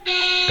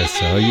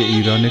قصه های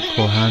ایران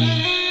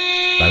کهن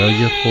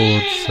برای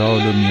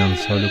خردسال و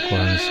ميانسال و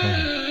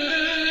كهنسال.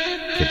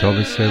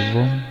 کتاب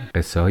سوم،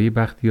 قصه های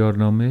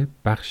بختیارنامه،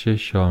 بخش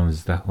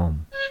 16.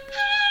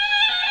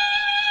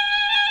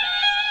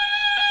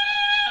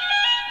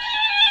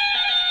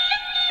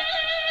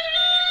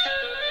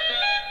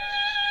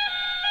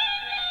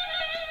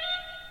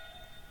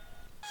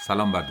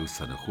 سلام بر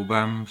دوستان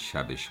خوبم،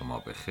 شب شما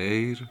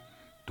بخیر.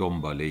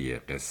 دنباله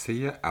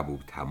قصه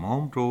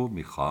ابوتمام رو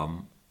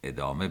میخوام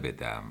ادامه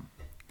بدم.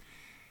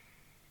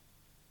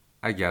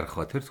 اگر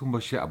خاطرتون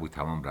باشه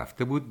ابوتمام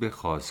رفته بود به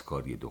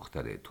خواستگاری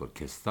دختر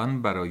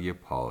ترکستان برای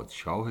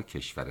پادشاه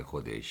کشور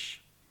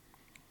خودش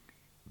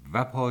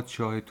و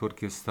پادشاه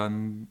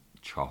ترکستان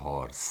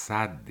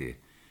 400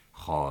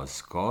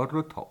 خواستگار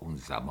رو تا اون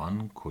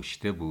زمان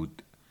کشته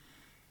بود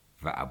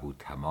و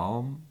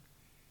ابوتمام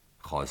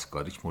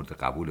خواستگاریش مورد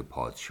قبول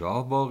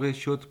پادشاه واقع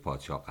شد.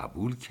 پادشاه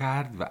قبول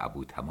کرد و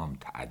ابوتمام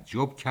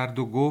تعجب کرد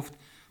و گفت: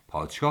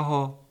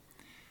 پادشاها،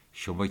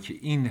 شما که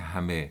این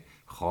همه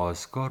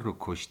خواستگار رو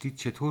کشتید،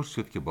 چطور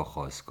شد که با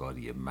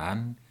خواستگاری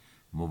من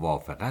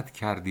موافقت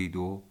کردید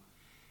و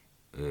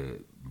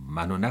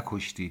منو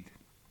نکشتید؟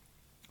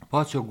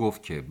 پادشاه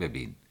گفت که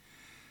ببین،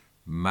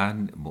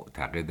 من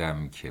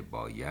معتقدم که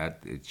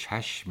باید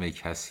چشم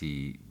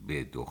کسی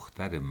به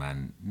دختر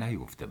من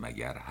نیفته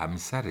مگر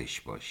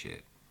همسرش باشه.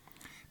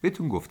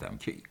 بهتون گفتم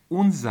که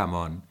اون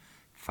زمان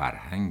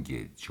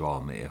فرهنگ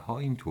جامعه ها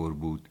اینطور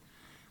بود،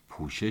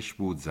 پوشش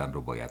بود، زن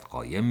رو باید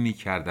قایم می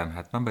کردن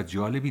حتما. و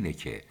جالب اینه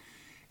که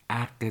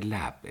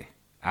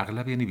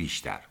اغلب یعنی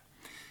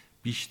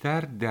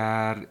بیشتر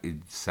در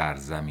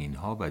سرزمین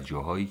ها و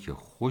جاهایی که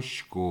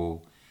خشک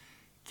و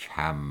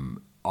کم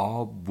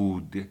آب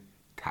بود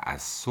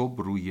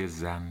تعصب روی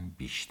زن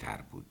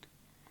بیشتر بود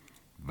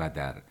و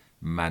در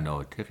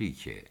مناطقی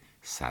که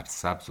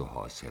سرسبز و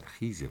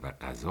حاصلخیزه و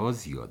غذا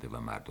زیاده و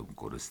مردم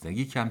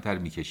گرسنگی کمتر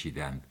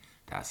میکشیدند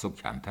تعصب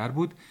کمتر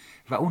بود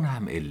و اون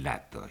هم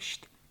علت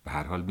داشت. به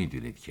هر حال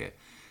میدونید که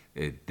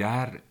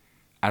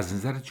از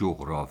نظر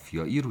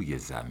جغرافیایی روی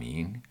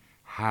زمین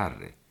هر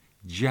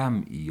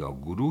جمعی یا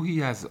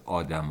گروهی از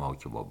آدم‌ها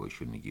که ما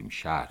بهشون میگیم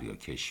شهر یا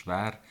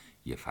کشور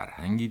یه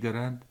فرهنگی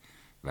دارند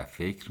و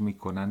فکر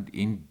میکنند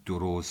این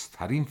درست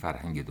ترین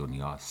فرهنگ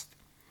دنیاست.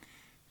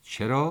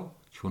 چرا؟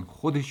 چون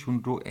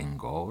خودشون رو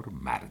انگار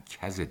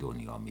مرکز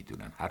دنیا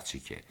میدونن. هرچی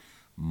که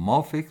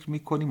ما فکر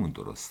میکنیم اون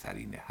درست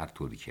ترینه، هر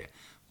طوری که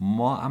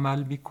ما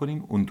عمل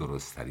میکنیم اون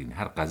درست ترینه،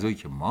 هر غذایی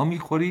که ما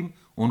میخوریم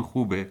اون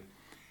خوبه.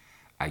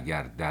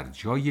 اگر در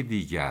جای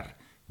دیگر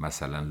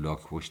مثلا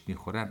لاک‌پشت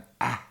میخورن،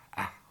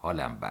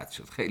 حالم بد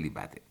شد، خیلی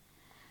بده.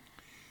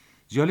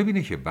 جالب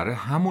اینه که برای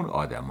همون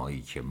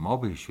آدمایی که ما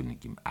بهشون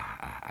میگیم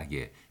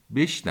اگه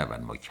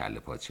بشنون ما کله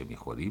پاچه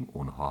میخوریم،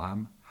 اونها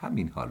هم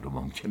همین حال رو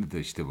ممکنه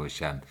داشته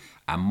باشند.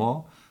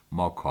 اما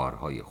ما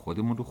کارهای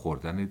خودمون رو،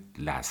 خوردن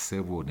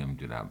لثه و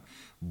نمیدونم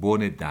بن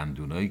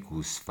دندونای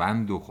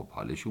گوسفند و خب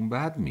حالشون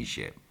بد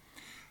میشه.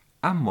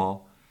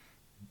 اما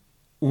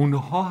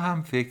اونها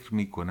هم فکر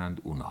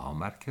میکنند اونها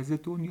مرکز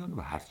دنیا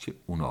و هرچه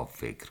اونها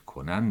فکر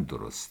کنند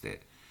درسته.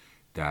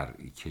 در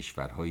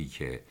کشورهایی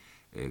که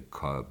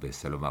به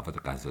اصطلاح مواد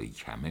غذایی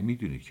کمه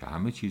میدونید که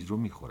همه چیز رو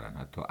میخورن،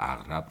 حتی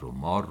عقرب رو،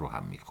 مار رو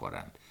هم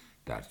میخورند.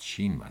 در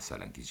چین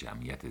مثلا که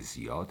جمعیت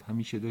زیاد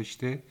همیشه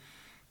داشته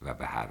و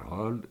به هر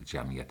حال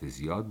جمعیت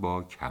زیاد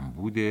با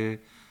کمبود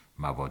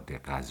مواد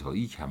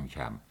غذایی کم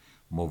کم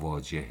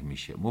مواجه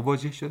میشه.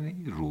 مواجه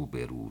شدن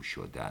روبرو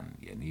شدن،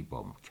 یعنی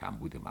با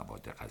کمبود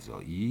مواد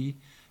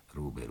غذایی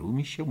روبرو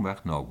میشه، اون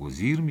وقت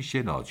ناگزیر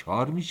میشه،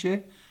 ناچار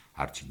میشه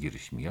هرچی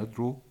گیرش میاد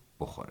رو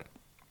بخوره.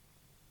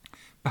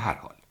 به هر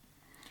حال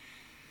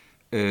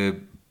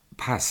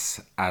پس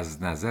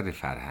از نظر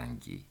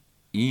فرهنگی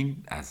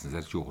این، از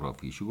نظر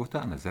جغرافیشو گفتم،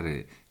 از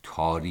نظر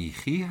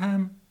تاریخی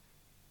هم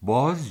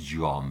باز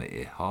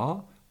جامعه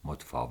ها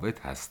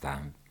متفاوت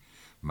هستند.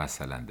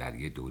 مثلا در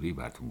یه دوری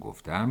براتون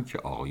گفتم که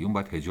آقایون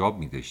باید حجاب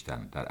می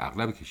داشتن در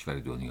اغلب کشور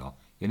دنیا،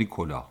 یعنی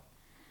کلاه،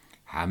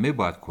 همه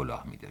باید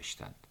کلاه می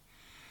داشتند.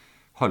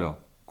 حالا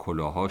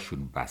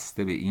کلاهاشون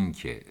بسته به این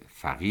که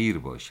فقیر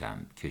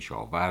باشند،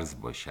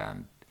 کشاورز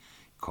باشند،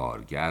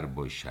 کارگر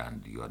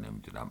باشند یا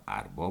نمیدونم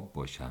ارباب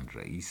باشند،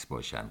 رئیس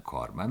باشند،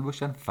 کارمند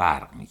باشند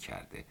فرق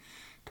میکرده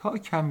تا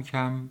کم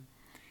کم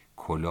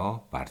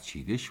کلاه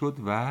برچیده شد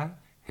و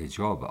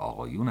حجاب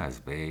آقایون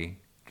از بین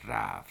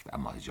رفت.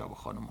 اما حجاب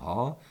خانم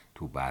ها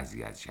تو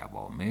بعضی از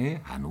جوامع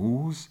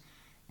هنوز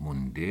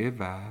مونده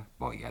و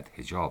باید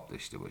حجاب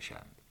داشته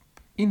باشند.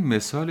 این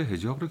مثال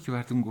حجاب رو که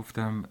براتون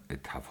گفتم،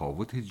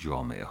 تفاوت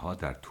جامعه ها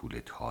در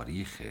طول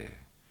تاریخ،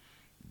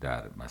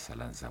 در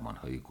مثلا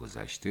زمانهای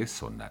گذشته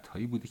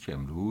سنت‌هایی بوده که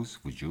امروز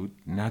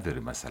وجود نداره.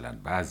 مثلا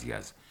بعضی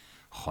از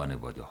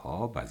خانواده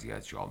ها، بعضی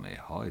از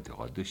جامعه ها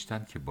اعتقاد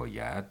داشتن که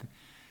باید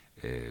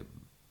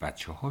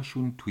بچه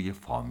هاشون توی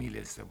فامیل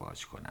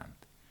ازدواج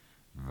کنند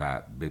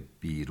و به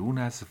بیرون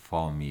از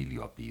فامیل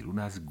یا بیرون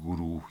از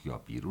گروه یا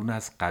بیرون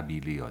از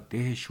قبیله یا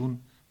دهشون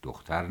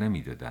دختر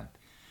نمیدادند.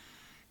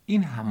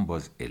 این هم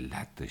باز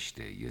علت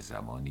داشته. یه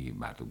زمانی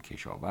مردم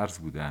کشاورز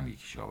بودن، یه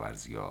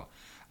کشاورزی ها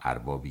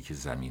اربابی که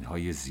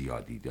زمینهای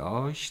زیادی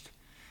داشت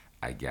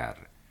اگر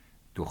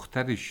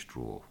دخترش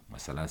رو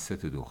مثلا 3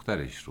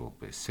 دخترش رو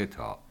به 3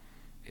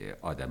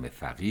 آدم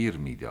فقیر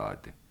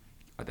میداد،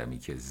 آدمی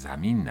که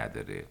زمین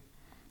نداره،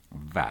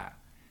 و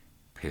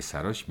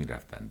پسراش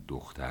میرفتن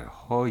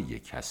دخترهای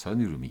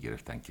کسانی رو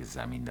میگرفتن که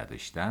زمین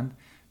نداشتند،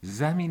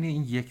 زمین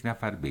این 1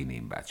 نفر بین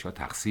این بچه ها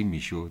تقسیم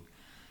میشد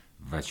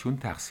و چون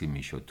تقسیم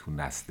میشد تو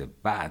نسل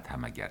بعد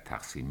هم اگر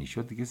تقسیم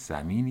میشد دیگه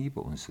زمینی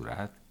به اون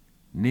صورت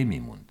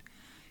نمیموند.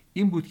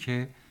 این بود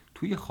که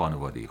توی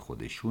خانواده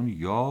خودشون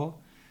یا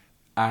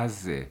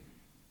از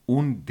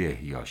اون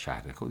ده یا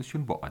شهر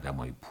خودشون با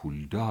آدمای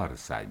پولدار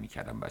سعی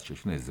میکردن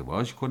بچهشون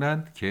ازدواج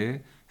کنند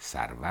که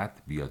ثروت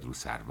بیاد رو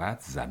ثروت،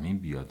 زمین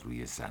بیاد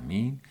روی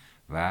زمین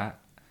و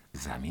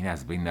زمین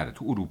از بین نره.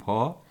 تو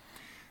اروپا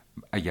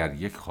اگر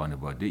یک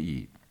خانواده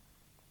ای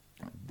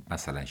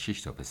مثلا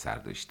 6 پسر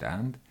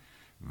داشتند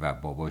و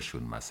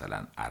باباشون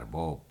مثلا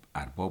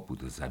ارباب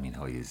بود و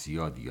زمینهای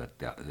زیادی یا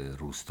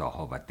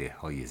روستاها و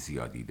دههای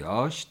زیادی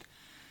داشت،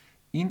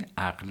 این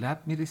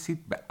اغلب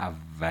میرسید به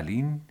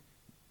اولین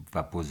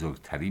و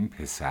بزرگترین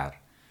پسر،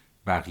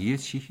 بقیه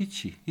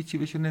هیچی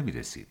بهشون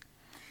نمیرسید.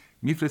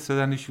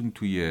 میفرستادنشون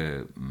توی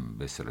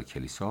به اصطلاح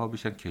کلیساها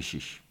بشن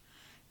کشیش،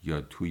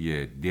 یا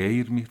توی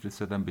دیر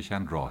میفرستادن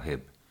بشن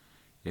راهب،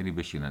 یعنی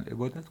بشینن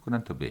عبادت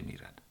کنن تا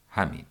بمیرن.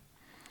 همین.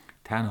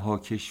 تنها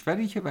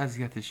کشوری که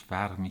وضعیتش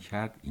فرق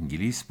میکرد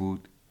انگلیس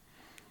بود.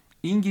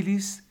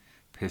 انگلیس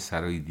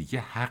پسرای دیگه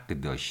حق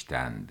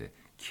داشتند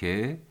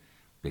که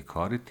به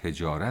کار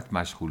تجارت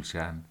مشغول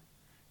شن،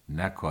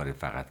 نه کار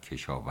فقط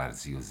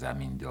کشاورزی و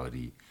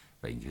زمینداری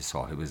و اینکه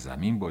صاحب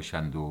زمین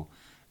باشند و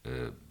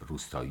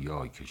روستایی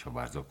ها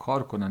کشاورزا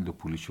کار کنند و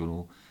پولشون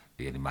رو،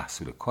 یعنی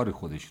محصول کار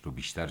خودش رو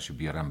بیشترش رو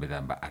بیارن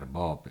بدن به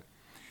ارباب.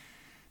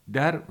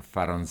 در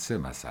فرانسه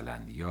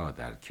مثلا یا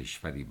در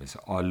کشوری مثل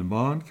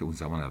آلمان که اون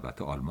زمان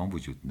البته آلمان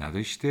وجود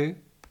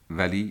نداشته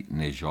ولی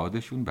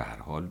نژادشون به هر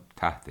حال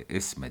تحت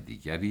اسم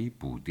دیگری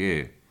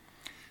بوده،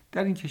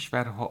 در این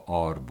کشورها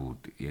آر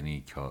بود،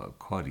 یعنی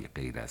کاری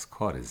غیر از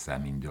کار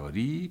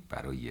زمینداری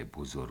برای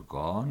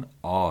بزرگان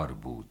آر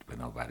بود.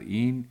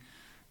 بنابراین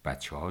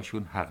بچه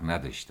هاشون حق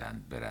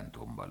نداشتند برن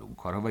دنبال اون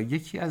کارها و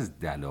یکی از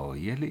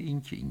دلایل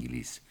این که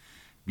انگلیس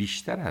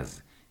بیشتر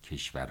از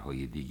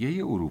کشورهای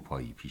دیگه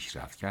اروپایی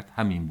پیشرفت کرد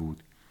همین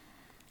بود.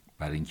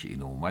 برای اینکه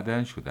اینو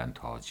اومدن شدن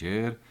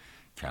تاجر،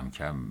 کم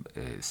کم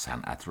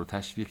صنعت رو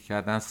تشویق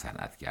کردن،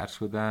 صنعتگر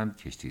شدن،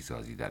 کشتی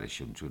سازی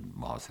درشون چون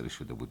محاصره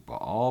شده بود با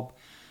آب،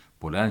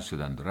 بلند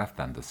شدند و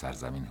رفتند و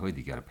سرزمین های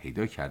دیگر رو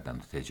پیدا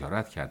کردند و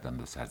تجارت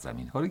کردند و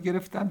سرزمین ها رو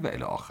گرفتند و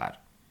الی آخر.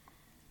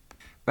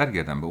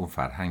 برگردم به اون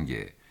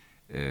فرهنگ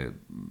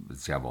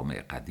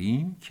جوامع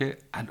قدیم که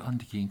الان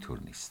دیگه اینطور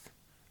نیست.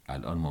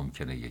 الان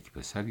ممکنه یک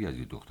پسر یا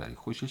یک دختری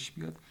خوشش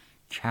بیاد،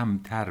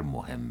 کمتر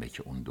مهمه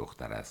که اون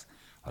دختر از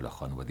حالا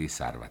خانواده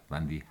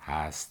ثروتمندی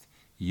هست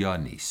یا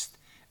نیست،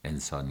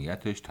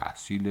 انسانیتش،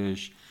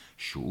 تحصیلش،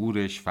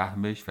 شعورش،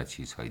 فهمش و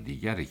چیزهای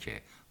دیگری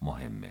که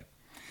مهمه.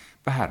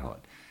 به هر حال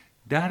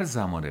در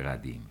زمان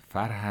قدیم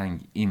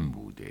فرهنگ این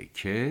بوده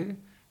که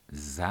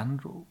زن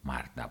رو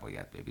مرد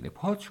نباید ببینه.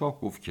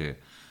 پادشاه گفت که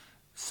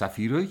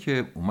سفیرایی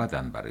که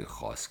اومدن برای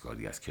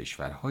خواستگاری از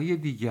کشورهای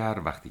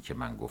دیگر، وقتی که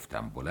من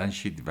گفتم بلند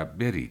شید و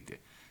برید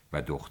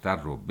و دختر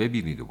رو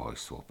ببینید و باهاش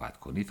صحبت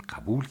کنید،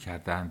 قبول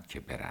کردند که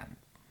برند.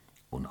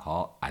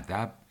 اونها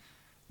ادب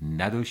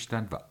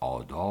نداشتند و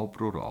آداب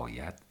رو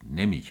رعایت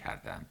نمی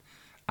کردند،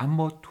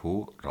 اما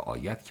تو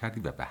رعایت کردی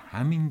و به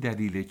همین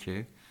دلیله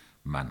که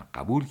من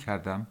قبول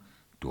کردم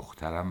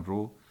دخترم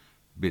رو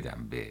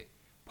بدم به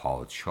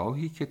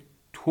پادشاهی که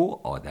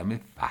تو آدم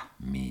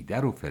فهمیده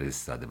رو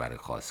فرستاده برای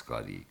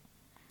خواستگاری.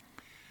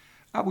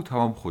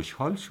 ابوتمام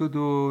خوشحال شد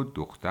و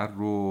دختر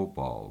رو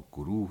با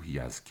گروهی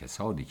از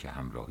کسانی که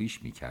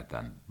همراهیش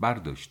میکردن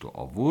برداشت و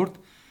آورد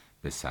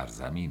به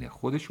سرزمین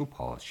خودش و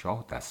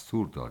پادشاه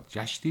دستور داد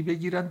جشنی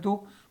بگیرند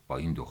و با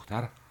این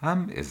دختر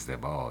هم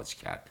ازدواج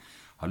کرد.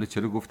 حالا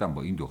چرا گفتم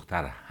با این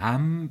دختر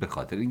هم؟ به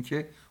خاطر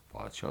اینکه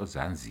پادشاه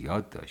زن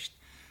زیاد داشت.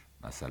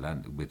 مثلا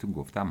بهتون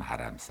گفتم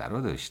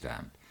حرمسرا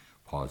داشتند،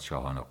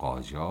 پادشاهان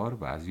قاجار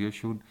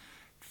بعضیشون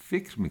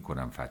فکر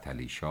میکنم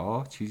فتحعلی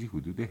شاه چیزی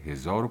حدود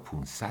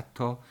 1500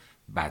 تا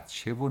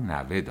بچه و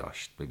نوه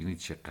داشت. ببینید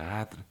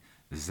چقدر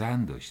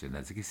زن داشته،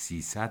 نزدیک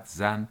 300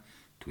 زن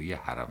توی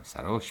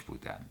حرمسراش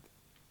بودند.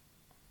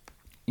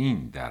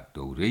 این در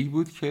دوره‌ای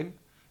بود که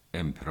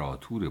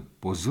امپراتور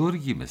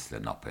بزرگی مثل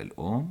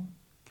ناپلئون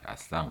که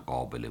اصلا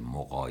قابل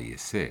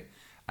مقایسه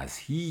از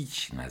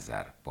هیچ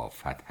نظر با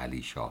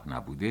فتحعلی شاه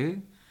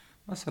نبوده،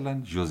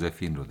 مثلا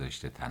ژوزفین رو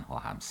داشته تنها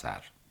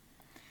همسر،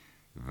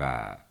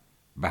 و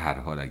به هر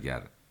حال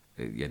اگر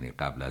یعنی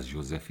قبل از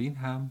ژوزفین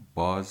هم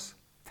باز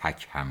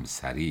تک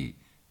همسری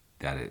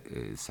در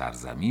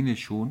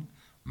سرزمینشون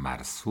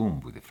مرسوم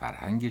بوده،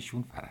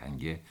 فرهنگشون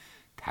فرهنگ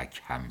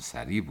تک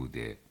همسری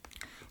بوده.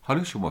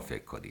 حالا شما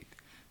فکر کنید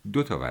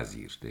 2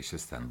 وزیر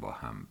نشستن با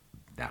هم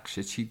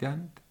نقشه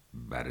چیدند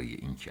برای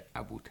اینکه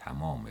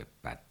ابوتمام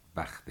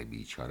بدبخت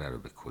بیچاره رو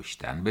به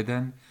کشتن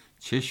بدن.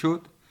 چه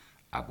شد؟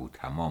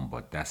 ابوتمام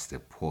با دست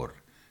پر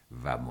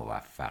و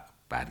موفق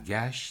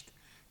برگشت،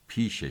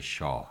 پیش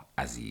شاه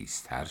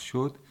عزیزتر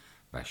شد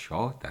و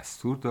شاه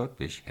دستور داد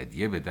بهش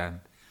هدیه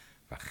بدن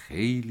و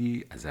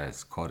خیلی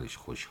از کارش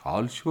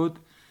خوشحال شد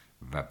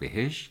و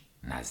بهش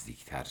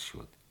نزدیکتر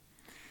شد.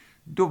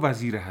 دو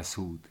وزیر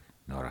حسود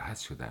ناراحت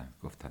شدن،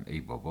 گفتن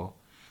ای بابا،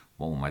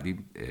 ما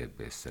اومدیم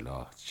به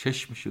اصطلاح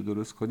چشمشو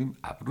درست کنیم،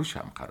 ابروش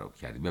هم خراب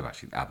کردیم.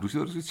 ببخشید، ابروش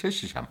درست کنیم،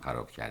 چشمش هم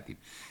خراب کردیم.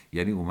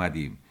 یعنی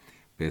اومدیم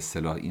به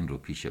اصطلاح این رو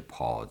پیش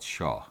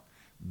پادشاه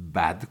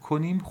بد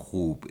کنیم،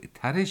 خوب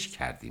ترش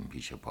کردیم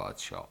پیش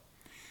پادشاه.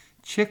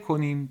 چه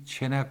کنیم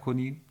چه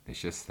نکنیم؟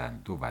 نشستن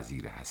دو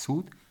وزیر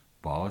حسود،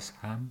 باز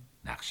هم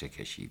نقشه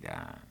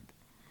کشیدند.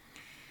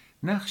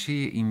 نقشه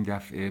این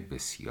دفعه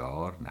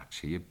بسیار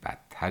نقشه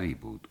بدتری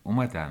بود.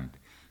 اومدند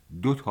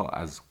دو تا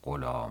از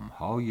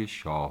غلام‌های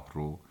شاه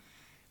رو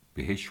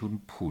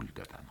بهشون پول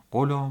دادن.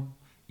 غلام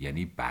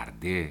یعنی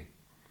برده،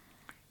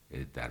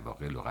 در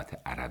واقع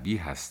لغت عربی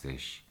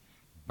هستش.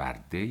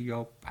 برده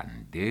یا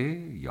بنده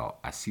یا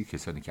اسیر،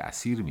 کسانی که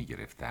اسیر می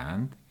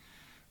گرفتند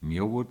می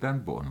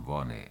آوردن به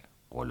عنوان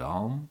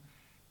غلام،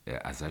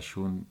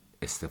 ازشون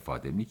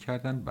استفاده می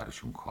کردن،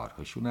 براشون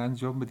کارهاشون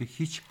انجام بده.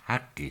 هیچ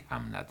حقی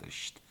هم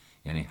نداشت،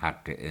 یعنی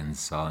حق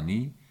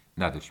انسانی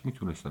نداشت.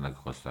 میتونستن اگه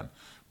خواستن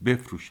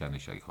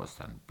بفروشنش، اگه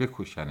خواستن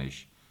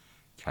بکشنش،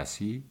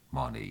 کسی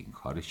مانع این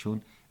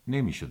کارشون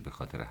نمیشد. به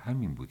خاطر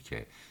همین بود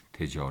که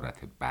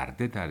تجارت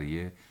برده در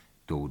یه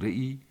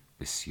دوره‌ای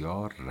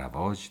بسیار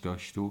رواج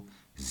داشت و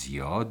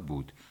زیاد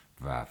بود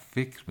و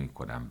فکر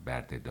میکنم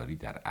بردهداری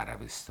در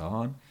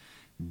عربستان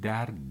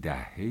در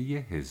دهه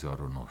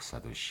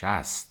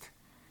 1960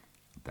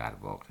 در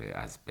واقع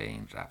از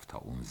بین رفت. تا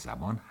اون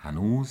زمان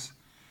هنوز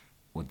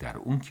و در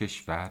اون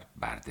کشور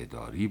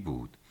بردهداری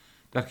بود.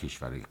 در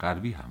کشورهای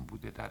غربی هم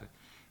بوده.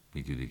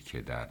 میدونید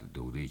که در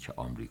دوره‌ای که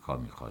آمریکا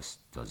میخواست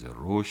تازه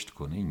رشد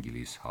کنه،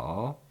 انگلیس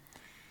ها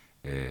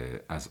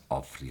از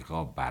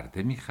آفریقا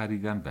برده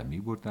میخریدن و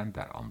میبردن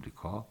در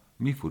آمریکا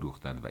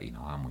میفروختن و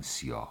اینها همون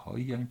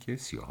سیاهایی هستند که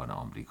سیاهان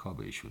آمریکا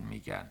بهشون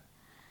میگن.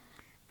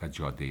 و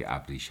جاده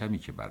ابریشمی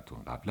که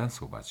براتون قبلا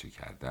صحبتشو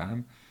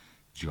کردم،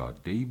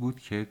 جاده‌ای بود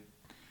که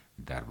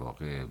در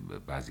واقع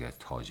بعضی از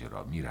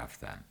تاجرها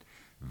میرفتن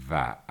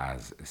و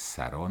از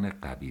سران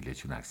قبیله،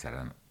 چون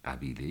اکثرا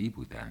قبیله‌ای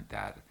بودن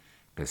در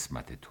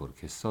قسمت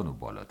ترکستان و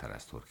بالاتر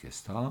از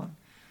ترکستان،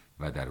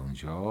 و در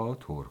اونجا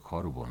ترک ها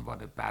رو به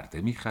عنوان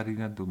برده می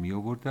خریدند و می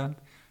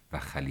آوردند و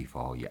خلیفه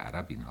های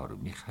عرب اینها رو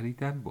می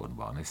خریدند، به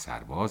عنوان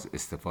سرباز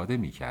استفاده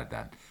می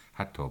کردند.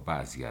 حتی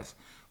بعضی از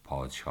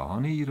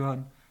پادشاهان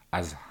ایران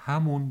از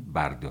همون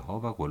برده ها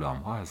و غلام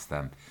ها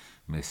هستند،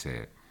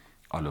 مثل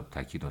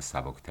آلبتکین و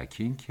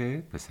سبکتکین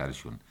که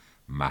پسرشون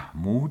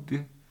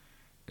محمود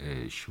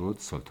شد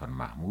سلطان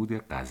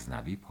محمود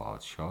غزنوی،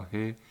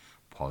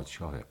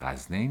 پادشاه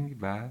غزنین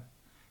و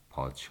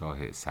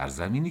پادشاه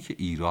سرزمینی که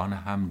ایران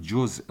هم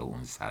جزء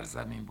اون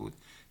سرزمین بود.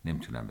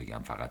 نمیتونم بگم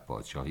فقط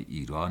پادشاه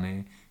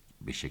ایران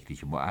به شکلی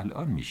که ما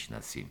الان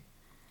میشناسیم.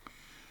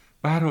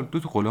 به هر حال دو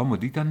تا غلام رو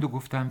دیدند و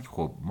گفتند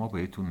خب ما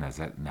بهتون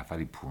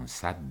نفری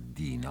 500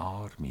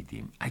 دینار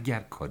میدیم اگر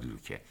کاری رو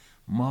که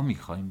ما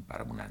میخوایم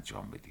برامون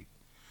انجام بدید.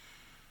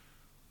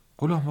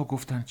 غلام ها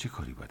گفتند چه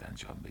کاری باید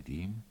انجام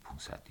بدیم؟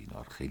 500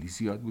 دینار خیلی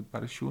زیاد بود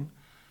براشون.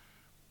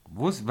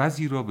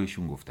 وزیر را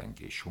بهشون گفتن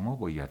که شما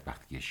باید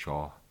وقتی که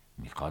شاه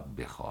میخواد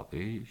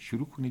بخوابه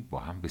شروع کنید با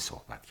هم به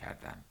صحبت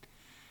کردن،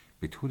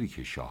 به طوری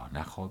که شاه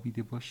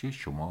نخوابیده باشه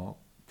شما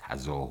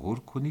تظاهر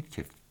کنید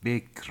که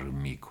فکر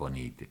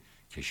میکنید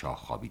که شاه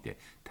خوابیده.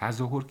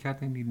 تظاهر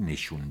کردن یعنی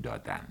نشون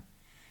دادن،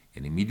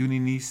 یعنی میدونی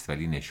نیست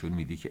ولی نشون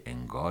میدی که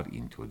انگار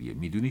اینطوریه.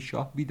 میدونی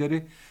شاه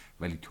بیداره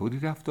ولی طوری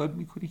رفتار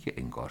میکنی که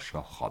انگار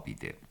شاه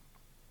خوابیده.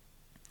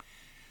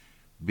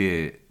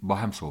 با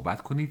هم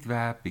صحبت کنید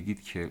و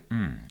بگید که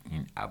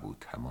این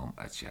ابوتمام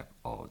عجب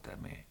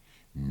آدم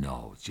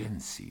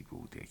ناجنسی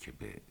بوده که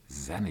به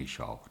زن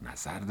شاه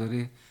نظر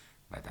داره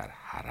و در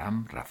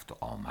حرم رفت و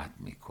آمد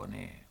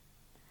میکنه.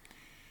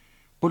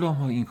 غلام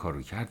ها این کار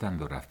رو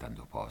کردند و رفتند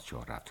و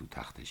پادشاه رفت تو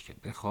تختش که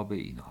بخوابه.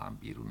 اینا هم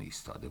بیرون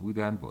ایستاده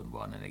بودند به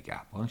عنوان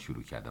نگهبان.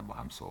 شروع کردن با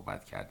هم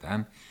صحبت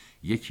کردن.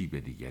 یکی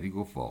به دیگری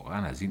گفت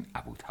واقعا از این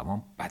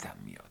ابوتمام بدم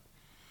میاد.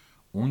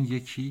 اون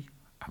یکی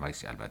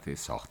همش البته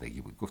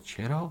ساختگی بود، گفت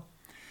چرا؟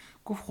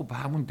 گفت خب به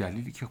همون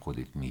دلیلی که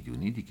خودت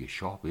میدونی دیگه،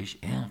 شاه بهش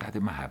انقدر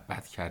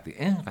محبت کرده،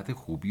 انقدر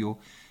خوبی و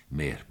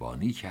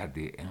مهربانی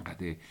کرده،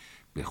 انقدر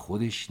به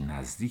خودش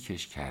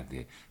نزدیکش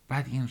کرده،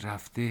 بعد این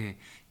رفته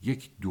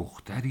یک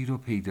دختری رو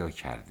پیدا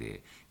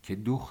کرده که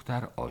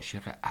دختر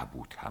عاشق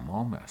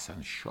ابوتمام،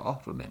 اصلا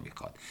شاه رو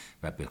نمیخواد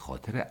و به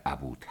خاطر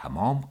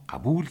ابوتمام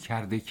قبول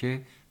کرده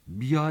که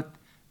بیاد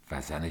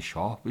و زن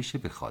شاه بشه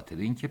به خاطر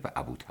اینکه به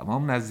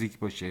ابوتمام نزدیک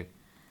باشه.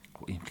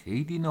 این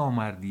خیلی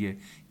نامردیه،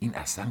 این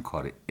اصلا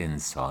کار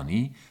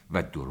انسانی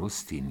و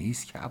درستی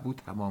نیست که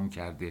ابوتمام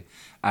کرده.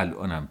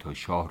 الانم تا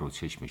شاه رو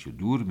چشمشو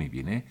دور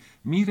میبینه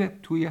میره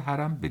توی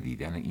حرم به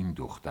دیدن این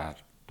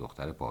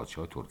دختر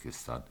پادشاه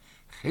ترکستان.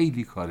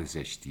 خیلی کار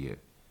زشتیه.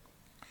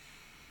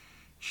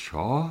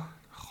 شاه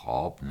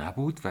خواب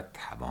نبود و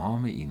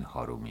تمام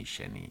اینها رو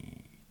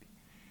میشنید.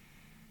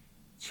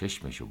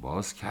 چشمشو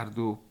باز کرد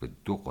و به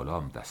 2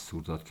 غلام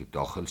دستور داد که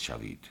داخل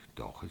شوید.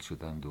 داخل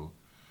شدند و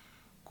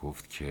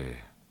گفت که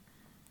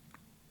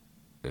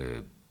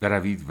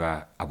بروید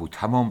و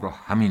ابوتمام را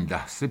همین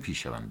لحظه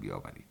پیش من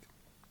بیاورید.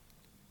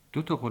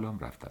 2 غلام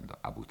رفتند و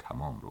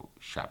ابوتمام رو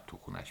شب تو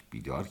خونش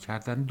بیدار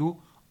کردند و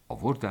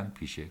آوردند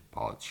پیش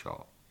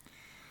پادشاه.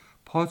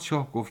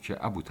 پادشاه گفت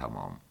که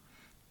ابوتمام،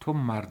 تو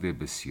مرد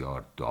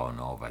بسیار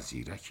دانا و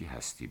زیرکی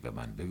هستی، به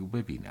من بگو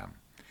ببینم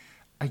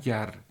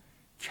اگر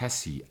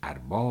کسی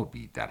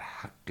اربابی در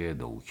حق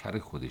نوکر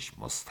خودش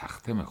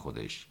مستخدم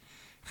خودش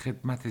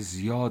خدمت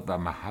زیاد و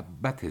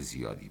محبت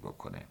زیادی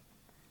بکنه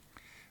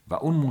و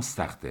اون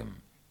مستخدم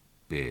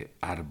به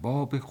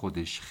ارباب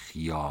خودش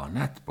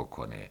خیانت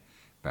بکنه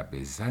و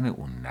به زن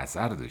اون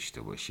نظر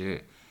داشته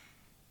باشه،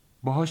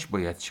 باهاش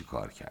باید چی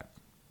کار کرد؟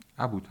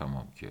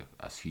 ابوتمام که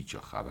از هیچ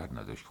جا خبر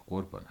نداشت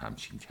قربان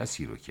همچین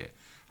کسی رو که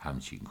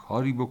همچین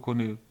کاری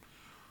بکنه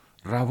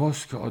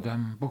رواست که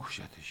آدم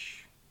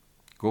بکشتش.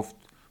 گفت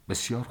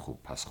بسیار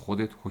خوب، پس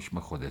خودت حکم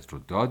خودت رو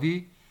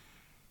دادی.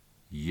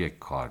 یک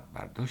کارد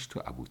برداشت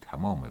و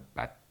ابوتمام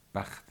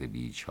بدبخت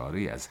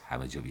بیچاره از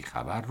همه جا بی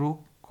خبر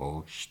رو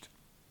کشت.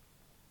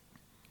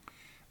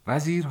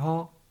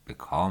 وزیرها به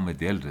کام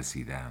دل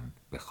رسیدند،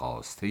 به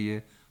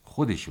خواسته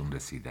خودشون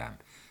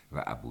رسیدند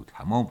و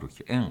ابوتمام رو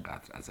که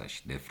انقدر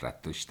ازش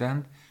نفرت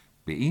داشتند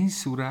به این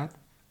صورت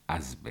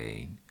از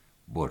بین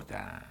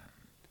بردند.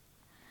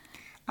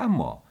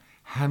 اما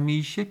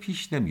همیشه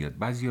پیش نمیاد.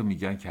 بعضیا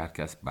میگن که هر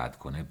کس بد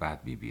کنه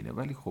بد میبینه،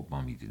 ولی خب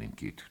ما میدونیم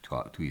که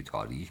توی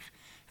تاریخ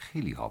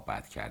خیلی ها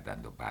بد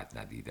کردند و بد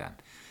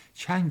ندیدند.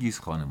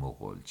 چنگیزخان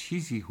مغول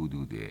چیزی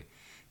حدود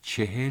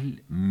 40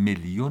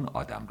 میلیون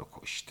آدم رو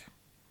کشت.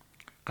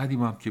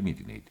 قدیم هم که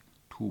میدونید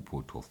توپ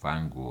و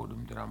تفنگ و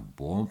نمیدونم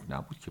بمب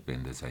نبود که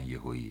بندازن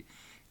یهویی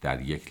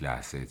در یک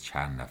لحظه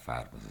چند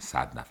نفر مثلا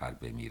 100 نفر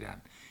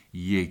بمیرن.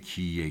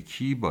 یکی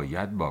یکی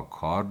باید با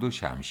کارد و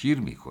شمشیر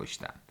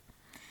میکشتند.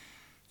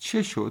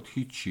 چه شد؟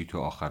 هیچی، تو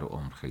آخر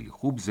عمر خیلی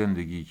خوب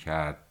زندگی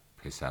کرد.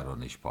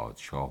 پسرانش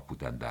پادشاه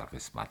بودن در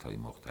قسمت‌های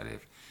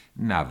مختلف،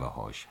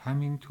 نوه‌هاش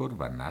همینطور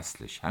و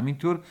نسلش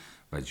همینطور.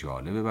 و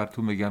جالبه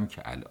براتون بگم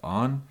که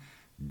الان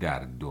در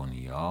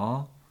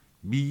دنیا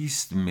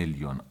 20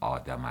 میلیون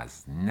آدم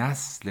از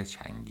نسل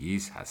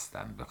چنگیز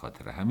هستند. به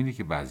خاطر همینه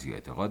که بعضی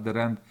اعتقاد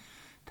دارند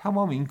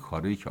تمام این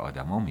کاری که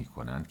آدما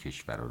میکنند،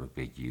 کشورها رو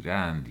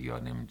بگیرند یا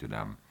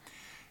نمیدونم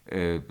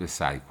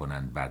سعی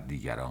کنند بر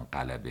دیگران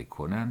غلبه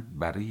کنند،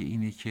 برای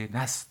اینه که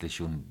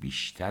نسلشون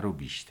بیشتر و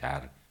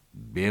بیشتر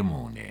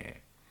بمونه.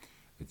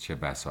 چه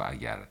بسا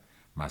اگر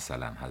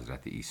مثلا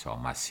حضرت عیسی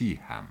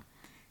مسیح هم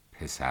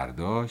پسر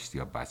داشت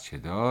یا بچه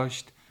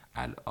داشت،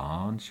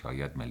 الان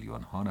شاید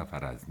میلیون ها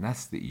نفر از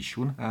نسل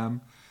ایشون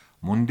هم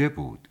مونده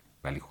بود،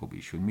 ولی خب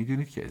ایشون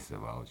میدونید که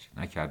ازدواج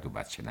نکرد و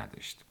بچه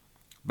نداشت.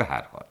 به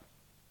هر حال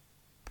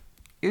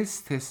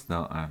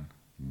استثناءً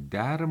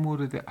در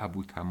مورد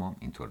ابوتمام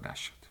اینطور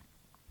نشد.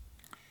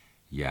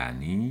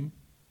 یعنی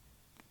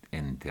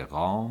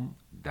انتقام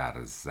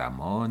در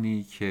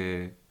زمانی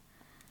که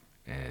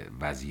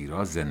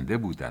وزیرا زنده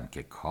بودند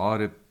که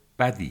کار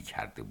بدی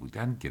کرده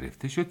بودند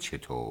گرفته شد.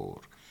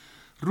 چطور؟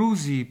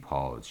 روزی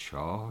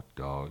پادشاه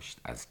داشت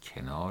از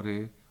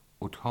کنار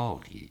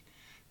اتاقی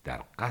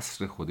در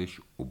قصر خودش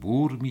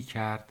عبور می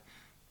کرد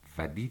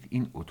و دید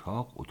این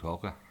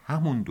اتاق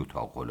همون 2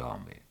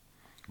 غلامه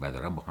و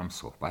دارن با هم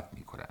صحبت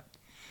می کنند.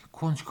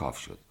 کنجکاو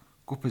شد،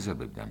 گفت بذار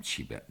ببینم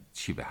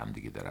چی به هم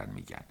دیگه دارن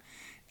میگن.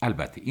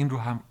 البته این رو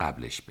هم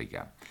قبلش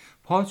بگم،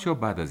 پادشاه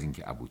بعد از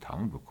اینکه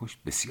ابوتمام رو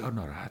کشت بسیار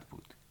ناراحت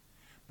بود،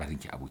 برای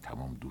اینکه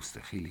ابوتمام دوست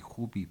خیلی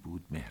خوبی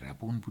بود،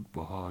 مهربون بود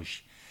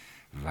باهاش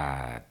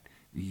و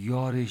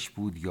یارش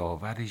بود،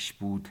 یاورش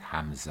بود،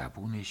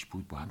 همزبونش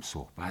بود، با هم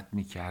صحبت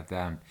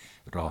میکردن،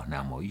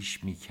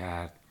 راهنماییش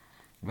میکرد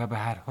و به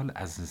هر حال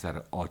از نظر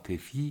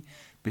عاطفی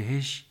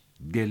بهش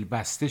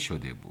دلبسته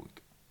شده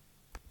بود.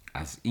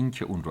 از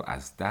اینکه اون رو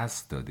از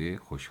دست داده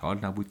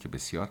خوشحال نبود که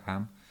بسیار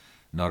هم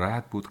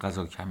ناراحت بود.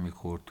 غذا کم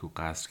میخورد، تو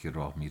قصر که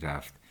راه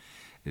میرفت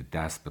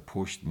دست به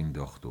پشت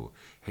مینداخت و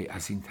هی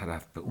از این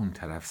طرف به اون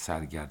طرف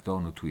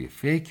سرگردان و توی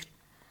فکر.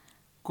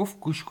 گفت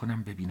گوش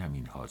کنم ببینم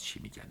اینها چی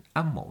میگن.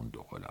 اما اون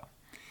 2 غلام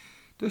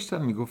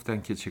داشتن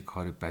میگفتن که چه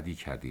کار بدی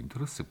کردیم،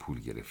 درست پول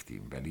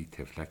گرفتیم ولی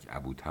تفلک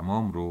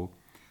ابوتمام رو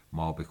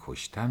ما به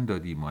کشتن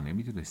دادیم، ما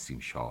نمیدونستیم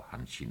شاه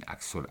همچین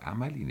عکس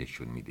العملی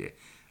نشون میده.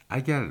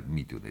 اگر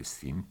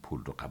میدونستیم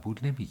پول رو قبول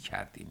نمی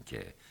کردیم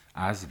که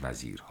از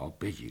وزیرها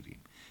بگیریم.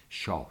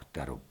 شاه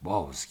در رو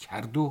باز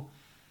کرد و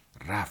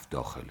رفت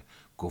داخل.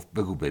 گفت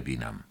بگو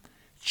ببینم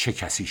چه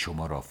کسی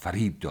شما را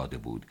فریب داده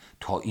بود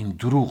تا این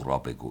دروغ را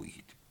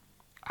بگویید.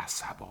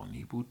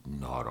 عصبانی بود،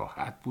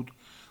 ناراحت بود.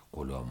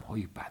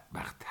 غلام‌های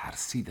بدبخت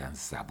ترسیدن،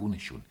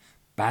 زبونشون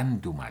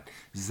بند اومد.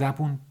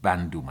 زبون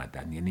بند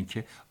اومدن یعنی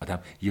که آدم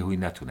یهویی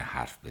نتونه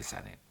حرف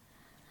بزنه.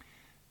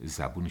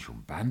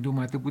 زبونشون بند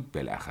اومده بود.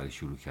 بالاخره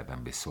شروع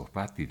کردن به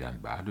صحبت. دیدن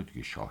بله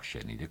دیگه شاه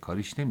شنیده،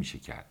 کاریش نمیشه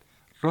کرد.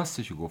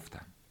 راستشو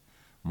گفتن.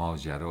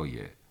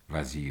 ماجرای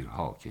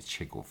وزیرها که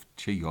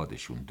چه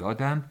یادشون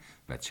دادند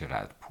و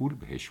چقدر پول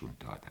بهشون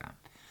دادند.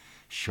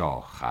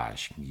 شاه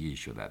خشمگین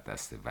شد، از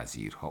دست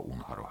وزیرها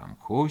اونها رو هم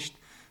کشت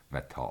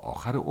و تا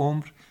آخر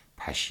عمر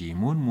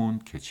پشیمون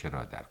موند که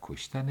چرا در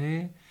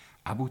کشتن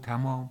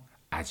ابوتمام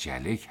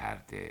عجله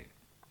کرده.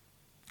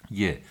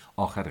 یه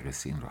آخر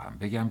قصه این رو هم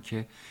بگم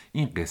که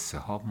این قصه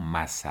ها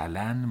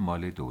مثلا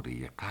مال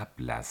دوره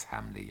قبل از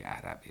حمله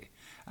عربه.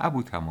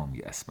 ابوتمام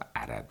یه اسم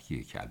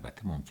عربیه که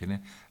البته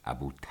ممکنه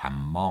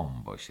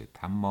ابوتمام باشه.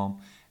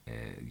 تمام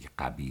یه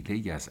قبیله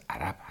ای از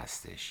عرب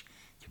هستش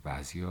که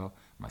بعضیا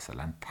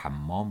مثلا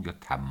تمام یا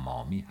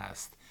تمامی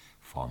هست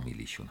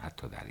فامیلیشون،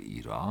 حتی در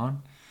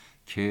ایران،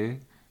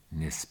 که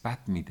نسبت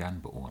میدن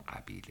به اون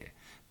قبیله.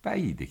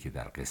 بعیده که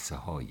در قصه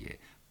های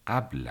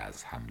قبل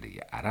از حمله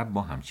عرب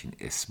ما همچین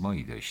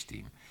اسمایی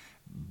داشتیم.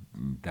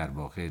 در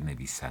واقع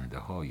نویسنده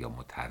ها یا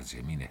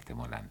مترجمین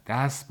احتمالاً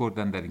دست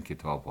بردن در این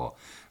کتاب ها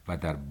و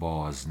در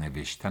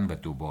بازنوشتن و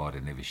دوباره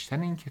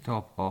نوشتن این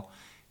کتاب ها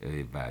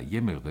و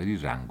یه مقداری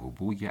رنگ و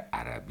بوی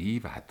عربی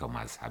و حتی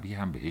مذهبی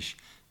هم بهش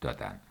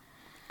دادن.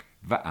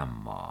 و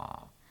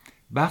اما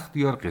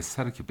بختیار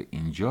قصه رو که به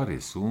اینجا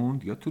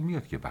رسوند، یادتون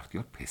میاد که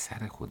بختیار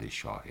پسر خود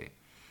شاهه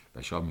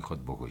و شاه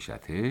میخواد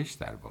بکشتش.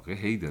 در واقع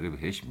هی داره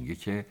بهش میگه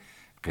که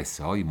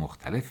قصه های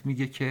مختلف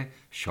میگه که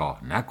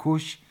شاه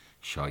نکش،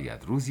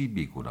 شاید روزی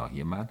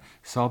بیگناهی من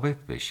ثابت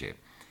بشه.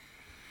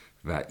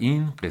 و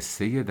این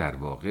قصه در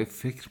واقع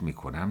فکر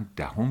میکنم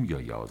 10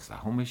 یا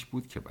 11مش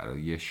بود که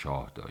برای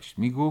شاه داشت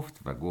میگفت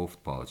و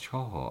گفت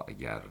پادشاه ها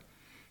اگر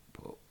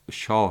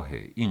شاه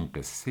این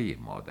قصه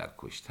ما در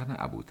کشتن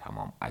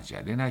ابوتمام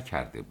عجله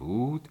نکرده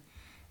بود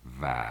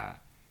و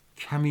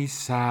کمی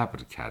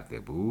صبر کرده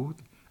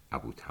بود،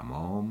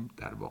 ابوتمام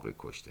در واقع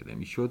کشته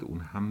نمیشد،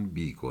 اون هم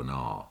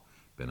بیگناه.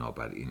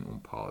 بنابراین اون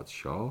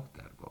پادشاه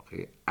در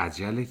واقع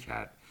عجله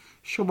کرد.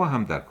 شما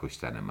هم در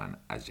کشتن من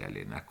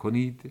عجله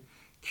نکنید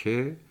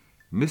که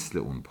مثل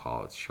اون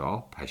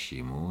پادشاه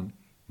پشیمون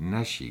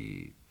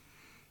نشید.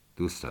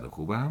 دوستان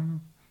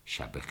خوبم،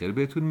 شب بخیر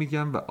بهتون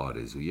میگم و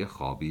آرزوی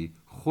خوابی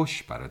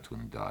خوش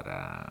براتون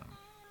دارم.